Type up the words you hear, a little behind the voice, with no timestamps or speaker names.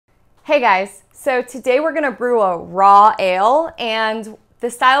Hey guys, so today we're gonna brew a raw ale, and the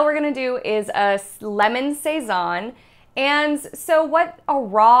style we're gonna do is a lemon Saison. And so what a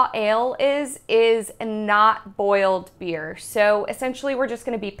raw ale is a not boiled beer. So essentially we're just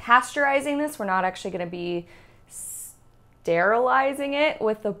gonna be pasteurizing this. We're not actually gonna be sterilizing it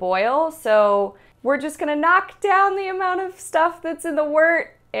with the boil. So we're just gonna knock down the amount of stuff that's in the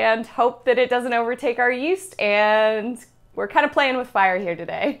wort and hope that it doesn't overtake our yeast, and we're kind of playing with fire here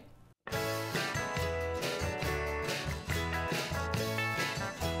today.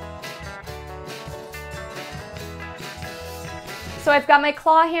 So I've got my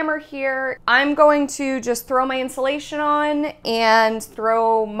claw hammer here. I'm going to just throw my insulation on and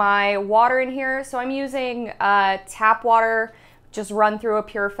throw my water in here. So I'm using tap water, just run through a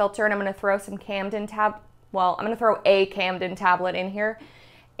pure filter, and I'm gonna throw some I'm gonna throw a Camden tablet in here,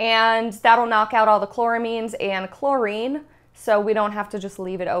 and that'll knock out all the chloramines and chlorine, so we don't have to just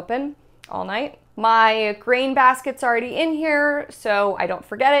leave it open all night. My grain basket's already in here, so I don't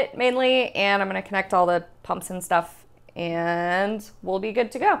forget it mainly, and I'm gonna connect all the pumps and stuff, and we'll be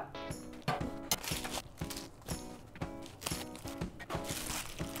good to go.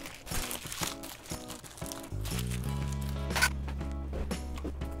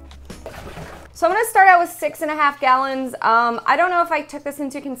 So I'm gonna start out with 6.5 gallons. I don't know if I took this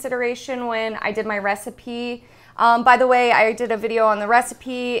into consideration when I did my recipe. By the way, I did a video on the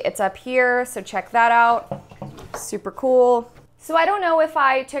recipe. It's up here, so check that out. Super cool. So I don't know if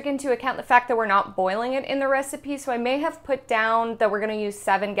I took into account the fact that we're not boiling it in the recipe, so I may have put down that we're gonna use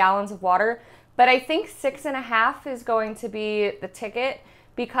 7 gallons of water, but I think 6.5 is going to be the ticket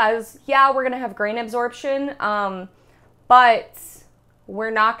because, yeah, we're gonna have grain absorption, but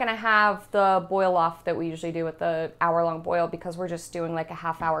we're not gonna have the boil off that we usually do with the hour-long boil because we're just doing like a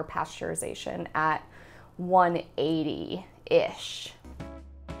half-hour pasteurization at 180-ish.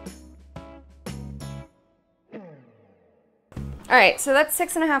 All right, so that's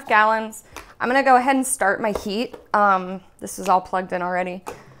 6.5 gallons. I'm gonna go ahead and start my heat. This is all plugged in already.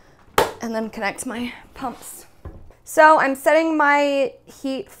 And then connect my pumps. So I'm setting my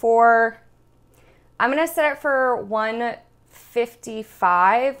heat for, I'm gonna set it for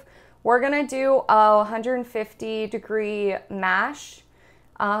 155. We're gonna do a 150 degree mash.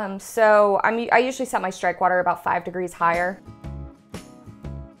 So I usually set my strike water about 5 degrees higher.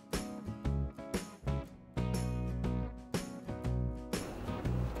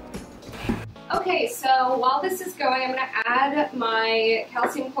 Okay, so while this is going, I'm going to add my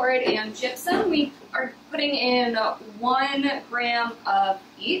calcium chloride and gypsum. We are putting in 1 gram of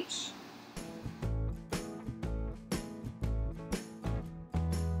each.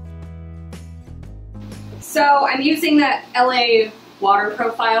 So I'm using the LA water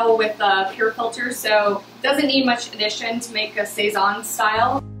profile with a pure filter, so it doesn't need much addition to make a Saison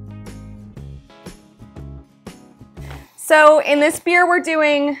style. So in this beer we're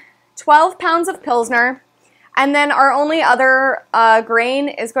doing 12 pounds of Pilsner, and then our only other grain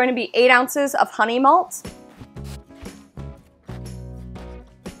is going to be 8 ounces of honey malt.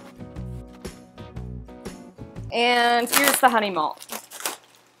 And here's the honey malt.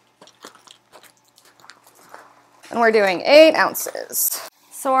 And we're doing 8 ounces.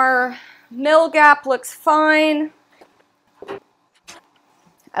 So our mill gap looks fine.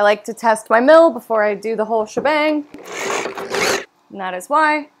 I like to test my mill before I do the whole shebang, and that is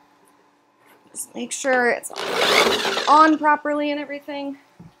why. Just make sure it's on properly and everything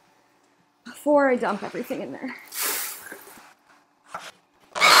before I dump everything in there.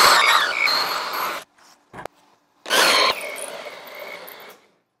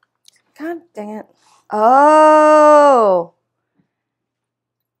 God dang it. Oh!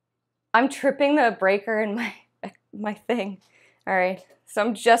 I'm tripping the breaker in my thing. All right, so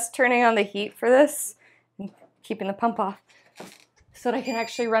I'm just turning on the heat for this and keeping the pump off so that I can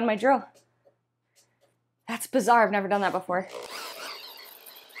actually run my drill. That's bizarre, I've never done that before.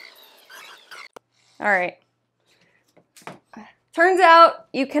 All right. Turns out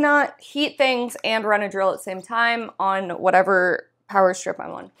you cannot heat things and run a drill at the same time on whatever power strip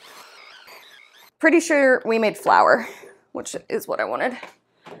I'm on. Pretty sure we made flour, which is what I wanted.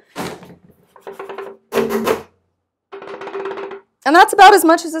 And that's about as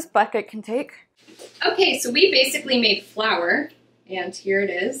much as this bucket can take. Okay, so we basically made flour, and here it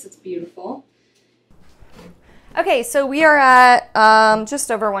is, it's beautiful. Okay, so we are at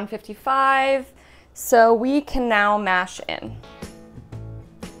just over 155, so we can now mash in.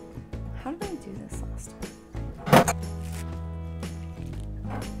 How did I do this last time?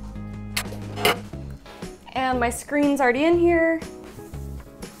 And my screen's already in here.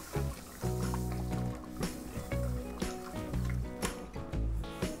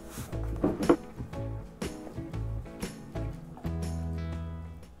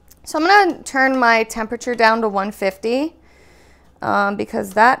 So I'm gonna turn my temperature down to 150 because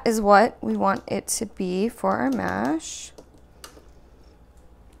that is what we want it to be for our mash.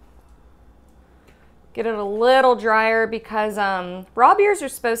 Get it a little drier because raw beers are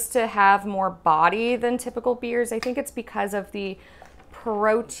supposed to have more body than typical beers. I think it's because of the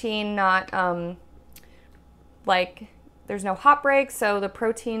protein not, like, there's no hop break, so the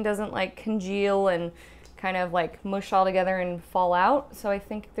protein doesn't like congeal and kind of like mush all together and fall out. So I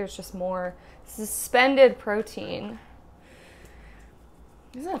think there's just more suspended protein.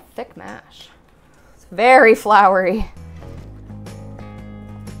 This is a thick mash. It's very floury.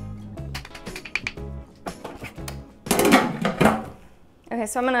 Okay,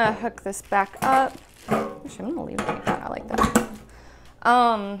 so I'm gonna hook this back up. Actually, I'm gonna leave it like that. I like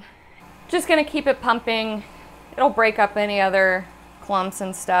that. Just gonna keep it pumping. It'll break up any other clumps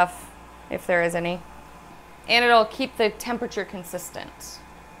and stuff, if there is any. And it'll keep the temperature consistent.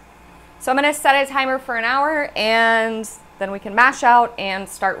 So I'm gonna set a timer for an hour, and then we can mash out and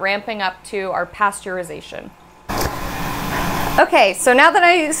start ramping up to our pasteurization. Okay, so now that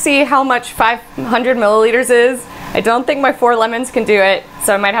I see how much 500 milliliters is, I don't think my 4 lemons can do it,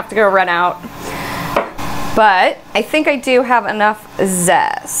 so I might have to go run out. But I think I do have enough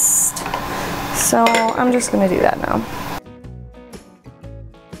zest. So I'm just gonna do that now.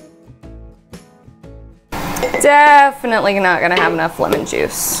 Definitely not gonna have enough lemon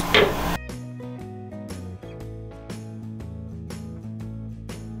juice.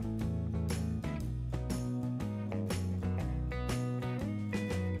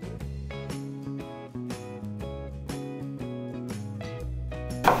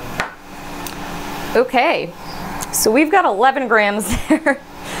 Okay, so we've got 11 grams there.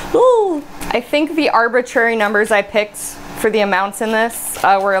 Ooh, I think the arbitrary numbers I picked for the amounts in this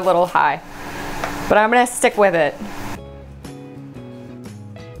were a little high, but I'm gonna stick with it.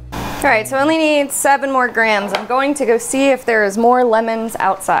 All right, so I only need 7 more grams. I'm going to go see if there is more lemons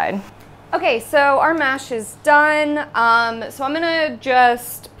outside. Okay, so our mash is done. So I'm gonna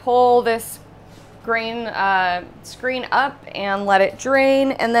just pull this grain screen up and let it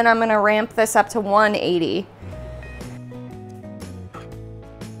drain, and then I'm gonna ramp this up to 180.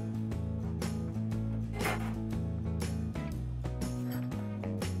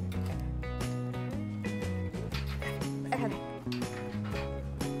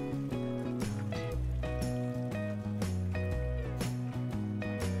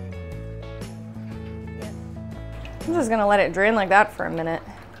 I'm just gonna let it drain like that for a minute.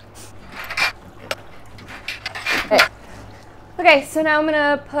 Okay, so now I'm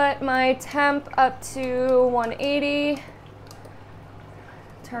gonna put my temp up to 180.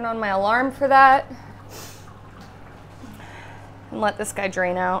 Turn on my alarm for that. And let this guy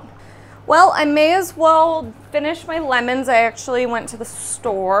drain out. Well, I may as well finish my lemons. I actually went to the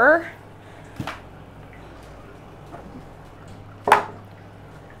store.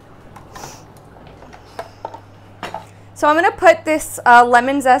 So I'm gonna put this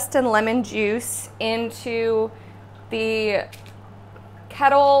lemon zest and lemon juice into the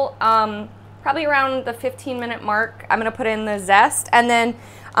kettle, probably around the 15-minute mark. I'm gonna put in the zest, and then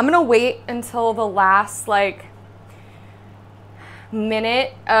I'm gonna wait until the last like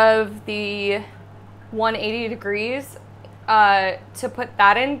minute of the 180 degrees to put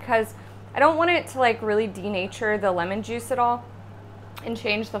that in, because I don't want it to like really denature the lemon juice at all and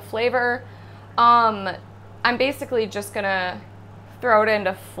change the flavor. I'm basically just gonna throw it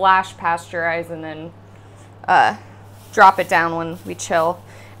into flash pasteurize and then drop it down when we chill.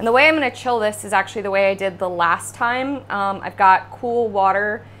 And the way I'm gonna chill this is actually the way I did the last time. I've got cool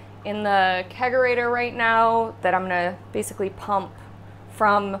water in the kegerator right now that I'm gonna basically pump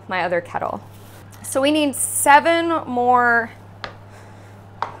from my other kettle. So we need 7 more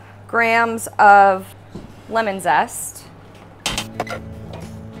grams of lemon zest.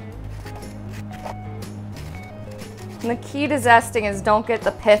 And the key to zesting is don't get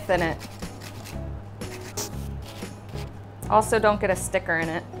the pith in it. Also, don't get a sticker in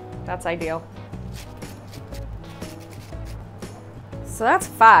it. That's ideal. So that's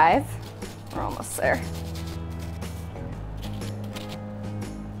 5. We're almost there.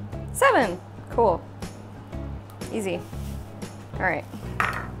 7. Cool. Easy. All right.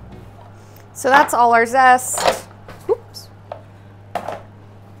 So that's all our zest. Oops.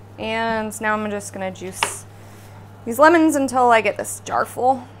 And now I'm just gonna juice these lemons until I get this jar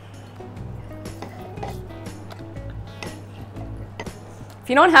full. If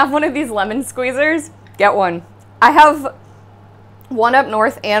you don't have one of these lemon squeezers, get one. I have one up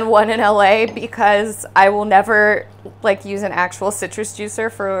north and one in LA because I will never like use an actual citrus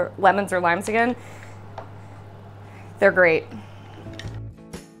juicer for lemons or limes again. They're great.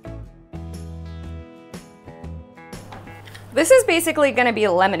 This is basically gonna be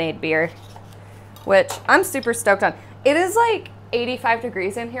a lemonade beer, which I'm super stoked on. It is like 85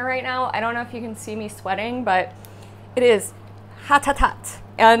 degrees in here right now. I don't know if you can see me sweating, but it is hot, hot, hot.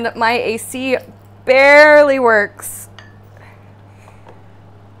 And my AC barely works.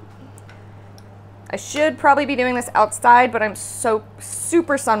 I should probably be doing this outside, but I'm so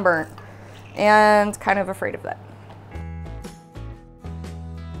super sunburnt and kind of afraid of that.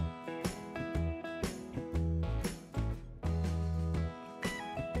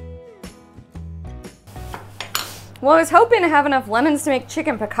 Well, I was hoping to have enough lemons to make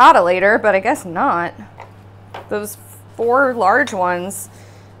chicken piccata later, but I guess not. Those 4 large ones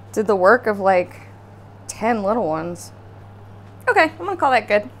did the work of like 10 little ones. Okay, I'm gonna call that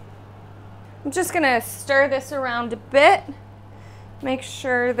good. I'm just gonna stir this around a bit, make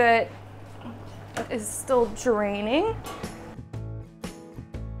sure that it is still draining.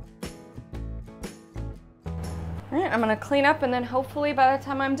 All right, I'm gonna clean up, and then hopefully by the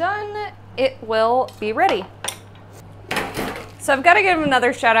time I'm done, it will be ready. So I've got to give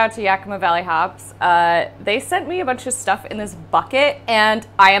another shout out to Yakima Valley Hops. They sent me a bunch of stuff in this bucket, and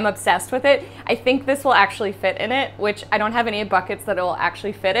I am obsessed with it. I think this will actually fit in it, which I don't have any buckets that it will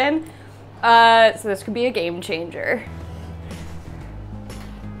actually fit in. So this could be a game changer.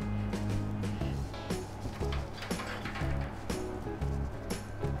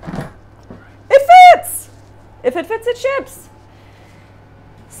 It fits! If it fits, it ships.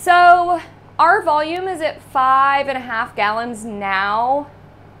 So our volume is at 5.5 gallons now.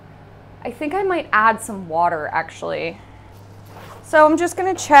 I think I might add some water actually. So I'm just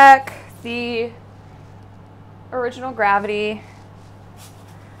gonna check the original gravity.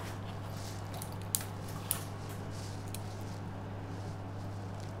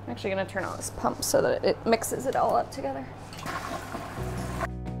 I'm actually gonna turn on this pump so that it mixes it all up together.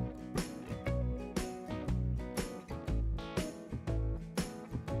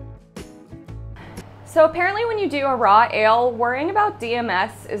 So apparently when you do a raw ale, worrying about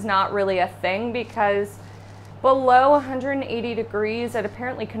DMS is not really a thing, because below 180 degrees, it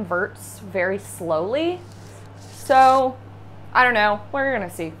apparently converts very slowly. So I don't know, we're gonna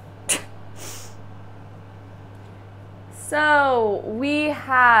see. So we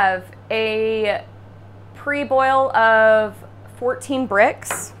have a pre-boil of 14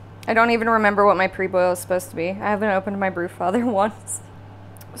 bricks. I don't even remember what my pre-boil is supposed to be. I haven't opened my brew father once.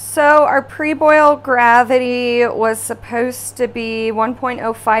 So our pre-boil gravity was supposed to be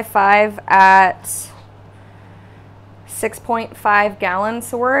 1.055 at 6.5 gallons.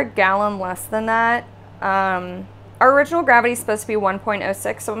 So we're a gallon less than that. Our original gravity is supposed to be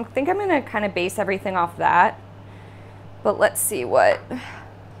 1.06. So I think I'm gonna kind of base everything off that. But let's see what.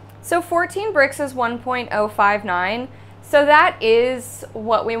 So 14 bricks is 1.059. So that is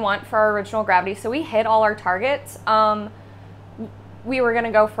what we want for our original gravity. So we hit all our targets. We were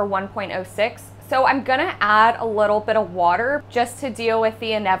gonna go for 1.06. So I'm gonna add a little bit of water just to deal with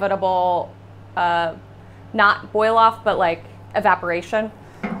the inevitable, not boil off, but like evaporation.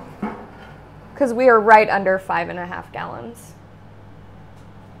 Because we are right under 5.5 gallons.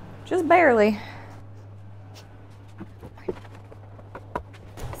 Just barely.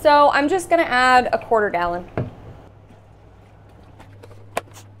 So I'm just gonna add a 1/4 gallon.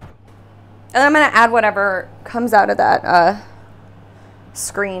 And I'm gonna add whatever comes out of that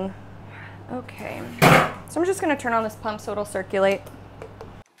screen. Okay, so I'm just gonna turn on this pump so it'll circulate.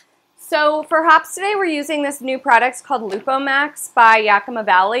 So for hops today, we're using this new product called Lupo Max by Yakima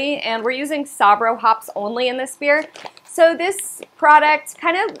Valley, and we're using Sabro hops only in this beer. So this product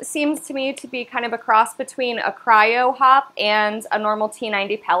kind of seems to me to be kind of a cross between a cryo hop and a normal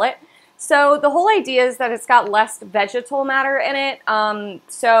T90 pellet. So the whole idea is that it's got less vegetal matter in it,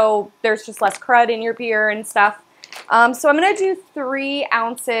 so there's just less crud in your beer and stuff. So I'm going to do 3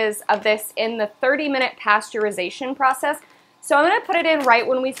 ounces of this in the 30-minute pasteurization process. So I'm going to put it in right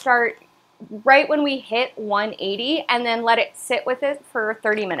when we hit 180, and then let it sit with it for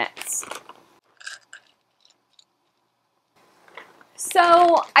 30 minutes.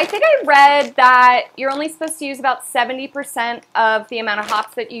 So I think I read that you're only supposed to use about 70% of the amount of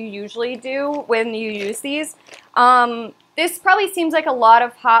hops that you usually do when you use these. This probably seems like a lot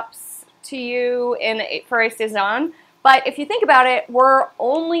of hops to you for a Saison, but if you think about it, we're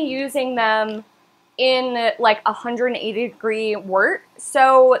only using them in like 180 degree wort,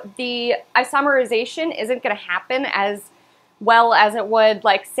 so the isomerization isn't going to happen as well as it would,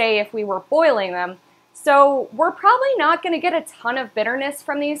 like, say if we were boiling them. So we're probably not going to get a ton of bitterness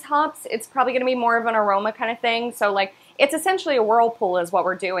from these hops. It's probably going to be more of an aroma kind of thing. So like, it's essentially a whirlpool is what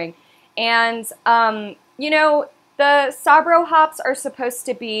we're doing. And you know, The Sabro hops are supposed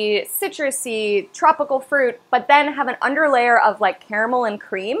to be citrusy, tropical fruit, but then have an underlayer of like caramel and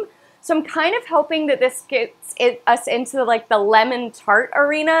cream. So I'm kind of hoping that this gets us into like the lemon tart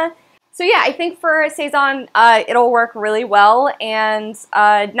arena. So yeah, I think for a Saison, it'll work really well and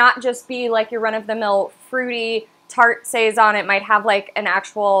not just be like your run-of-the-mill fruity tart Saison. It might have like an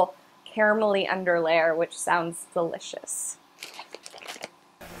actual caramelly underlayer, which sounds delicious.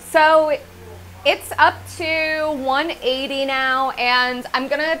 So it's up to 180 now, and I'm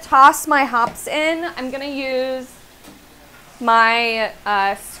gonna toss my hops in. I'm gonna use my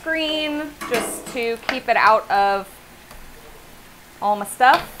screen just to keep it out of all my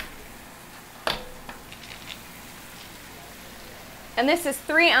stuff. And this is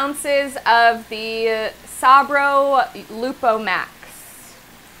 3 ounces of the Sabro Lupo Max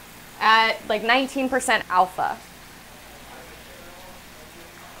at like 19% alpha.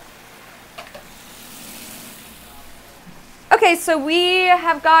 Okay, so we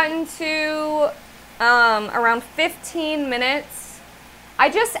have gotten to around 15 minutes. I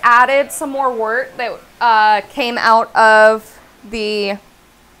just added some more wort that came out of the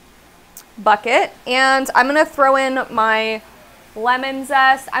bucket, and I'm gonna throw in my lemon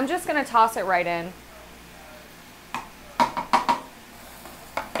zest. I'm just gonna toss it right in.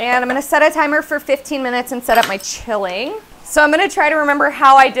 And I'm gonna set a timer for 15 minutes and set up my chilling. So I'm gonna try to remember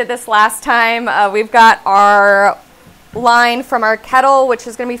how I did this last time. We've got our line from our kettle, which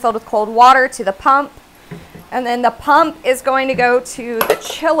is gonna be filled with cold water, to the pump. And then the pump is going to go to the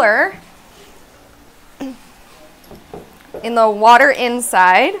chiller in the water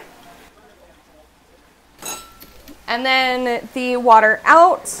inside. And then the water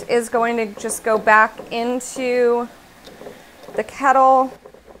out is going to just go back into the kettle.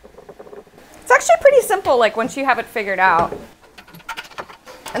 It's actually pretty simple, like once you have it figured out.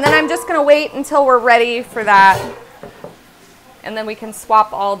 And then I'm just gonna wait until we're ready for that. And then we can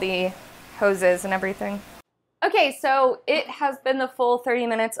swap all the hoses and everything. Okay, so it has been the full 30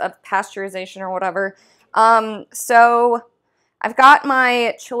 minutes of pasteurization or whatever. So I've got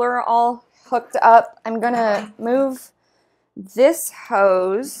my chiller all hooked up. I'm gonna move this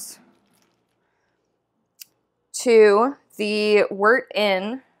hose to the wort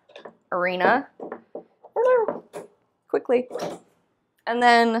in arena quickly, and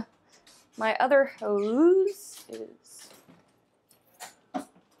then my other hose is,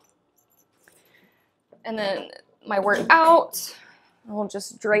 and then my wort out. We'll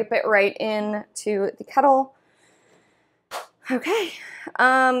just drape it right into the kettle. Okay.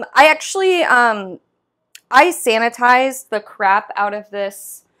 I actually, I sanitized the crap out of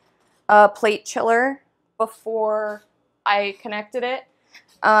this plate chiller before I connected it.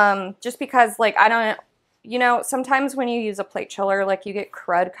 Just because, like, I don't, you know, sometimes when you use a plate chiller, like, you get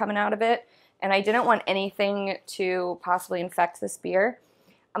crud coming out of it, and I didn't want anything to possibly infect this beer.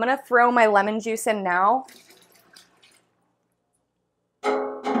 I'm gonna throw my lemon juice in now.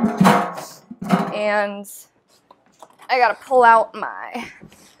 And I gotta pull out my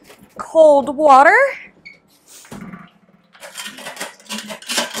cold water.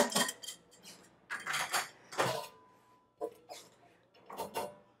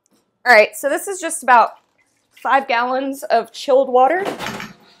 All right, so this is just about 5 gallons of chilled water.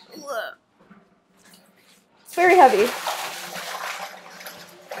 It's very heavy.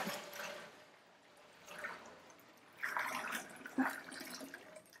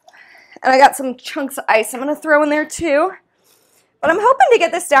 And I got some chunks of ice I'm gonna throw in there too. But I'm hoping to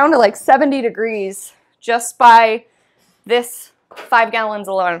get this down to like 70 degrees just by this 5 gallons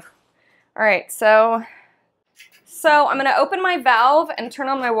alone. All right, so I'm gonna open my valve and turn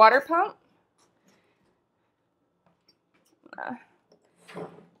on my water pump.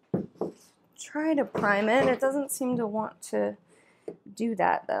 Try to prime it. It doesn't seem to want to do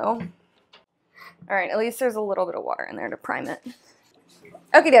that though. All right, at least there's a little bit of water in there to prime it.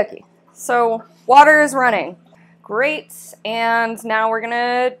 Okie dokie. So water is running. Great, and now we're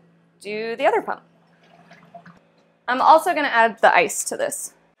gonna do the other pump. I'm also gonna add the ice to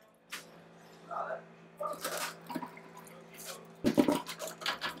this.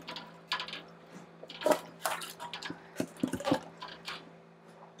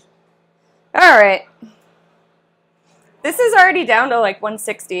 All right. This is already down to like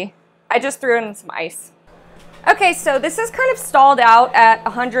 160. I just threw in some ice. Okay, so this is kind of stalled out at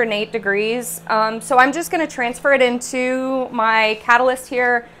 108 degrees. So I'm just gonna transfer it into my catalyst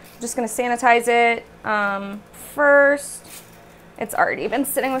here. I'm just gonna sanitize it first. It's already been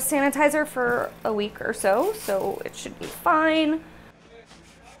sitting with sanitizer for a week or so, so it should be fine.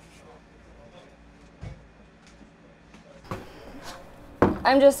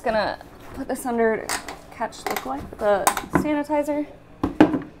 I'm just gonna put this under catch the sanitizer.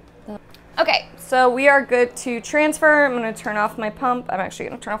 Okay, so we are good to transfer. I'm gonna turn off my pump. I'm actually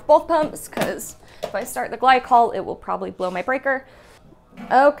gonna turn off both pumps because if I start the glycol, it will probably blow my breaker.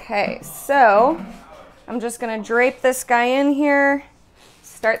 Okay, so I'm just gonna drape this guy in here,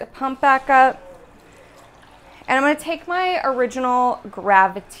 start the pump back up, and I'm gonna take my original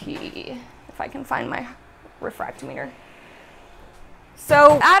gravity, if I can find my refractometer.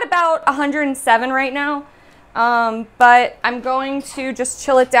 So at about 107 right now, but I'm going to just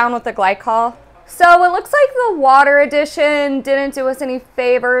chill it down with the glycol. So it looks like the water addition didn't do us any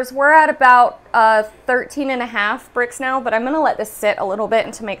favors. We're at about 13.5 bricks now, but I'm gonna let this sit a little bit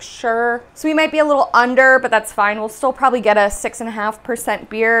and to make sure. So we might be a little under, but that's fine. We'll still probably get a 6.5%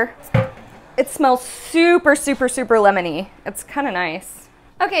 beer. It smells super, super, super lemony. It's kind of nice.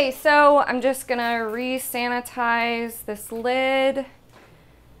 Okay, so I'm just gonna re-sanitize this lid.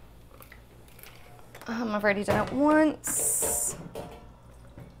 I've already done it once.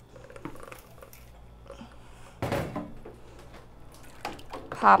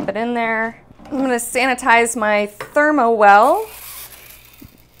 Pop it in there. I'm gonna sanitize my thermo well.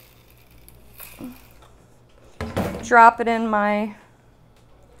 Drop it in my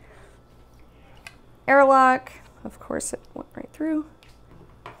airlock. Of course, it went right through.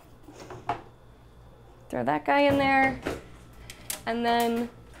 Throw that guy in there. And then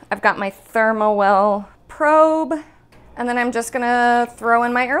I've got my thermo well probe. And then I'm just gonna throw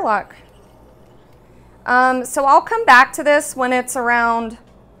in my airlock. So I'll come back to this when it's around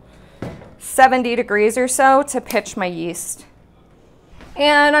 70 degrees or so to pitch my yeast.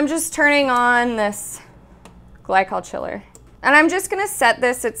 And I'm just turning on this glycol chiller. And I'm just gonna set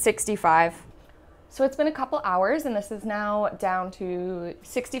this at 65. So it's been a couple hours and this is now down to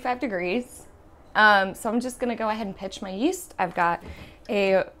 65 degrees. So I'm just gonna go ahead and pitch my yeast. I've got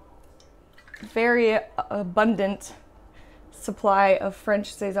a very abundant supply of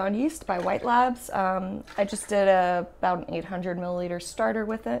French Saison yeast by White Labs. I just did about an 800 milliliter starter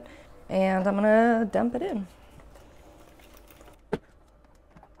with it, and I'm gonna dump it in.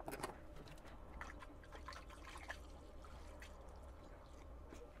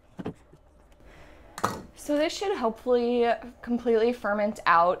 So this should hopefully completely ferment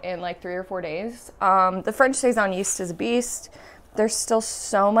out in like 3 or 4 days. The French Saison yeast is a beast. There's still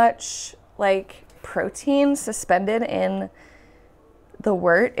so much like protein suspended in the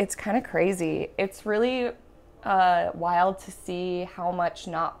wort. It's kind of crazy. It's really wild to see how much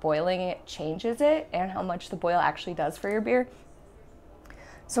not boiling it changes it and how much the boil actually does for your beer.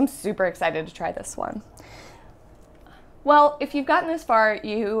 So I'm super excited to try this one. Well, if you've gotten this far,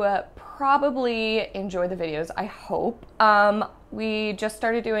 you probably enjoy the videos, I hope. We just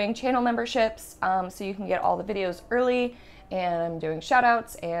started doing channel memberships, so you can get all the videos early, and I'm doing shout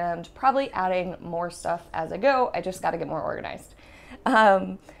outs and probably adding more stuff as I go. I just got to get more organized.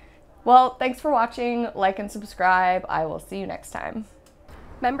 Well, thanks for watching. Like and subscribe. I will see you next time.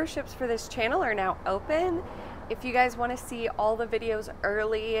 Memberships for this channel are now open. If you guys want to see all the videos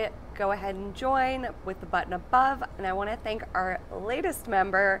early, go ahead and join with the button above. And I want to thank our latest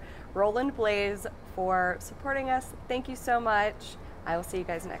member, Roland Blaze, for supporting us. Thank you so much. I will see you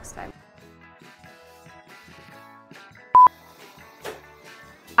guys next time.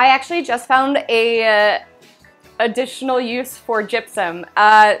 I actually just found a additional use for gypsum.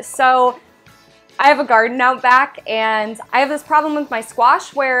 So I have a garden out back and I have this problem with my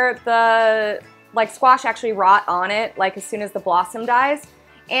squash where the squash actually rot on it like as soon as the blossom dies.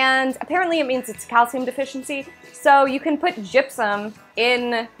 And apparently it means it's calcium deficiency. So you can put gypsum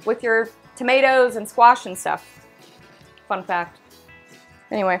in with your tomatoes and squash and stuff. Fun fact.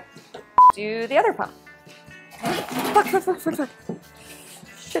 Anyway, do the other pump. Fuck, fuck, fuck, fuck, fuck.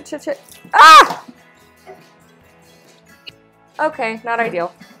 Shit, shit, shit. Ah! Okay, not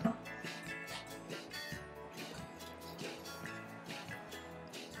ideal.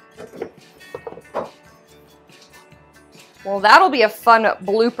 Well, that'll be a fun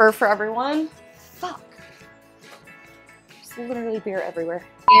blooper for everyone. Fuck. There's literally beer everywhere.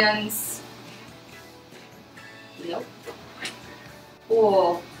 And... nope.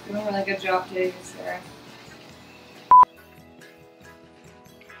 Cool. Doing a really good job today, Sarah.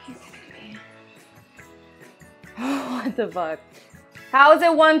 What the fuck? How is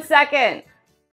it 1 second?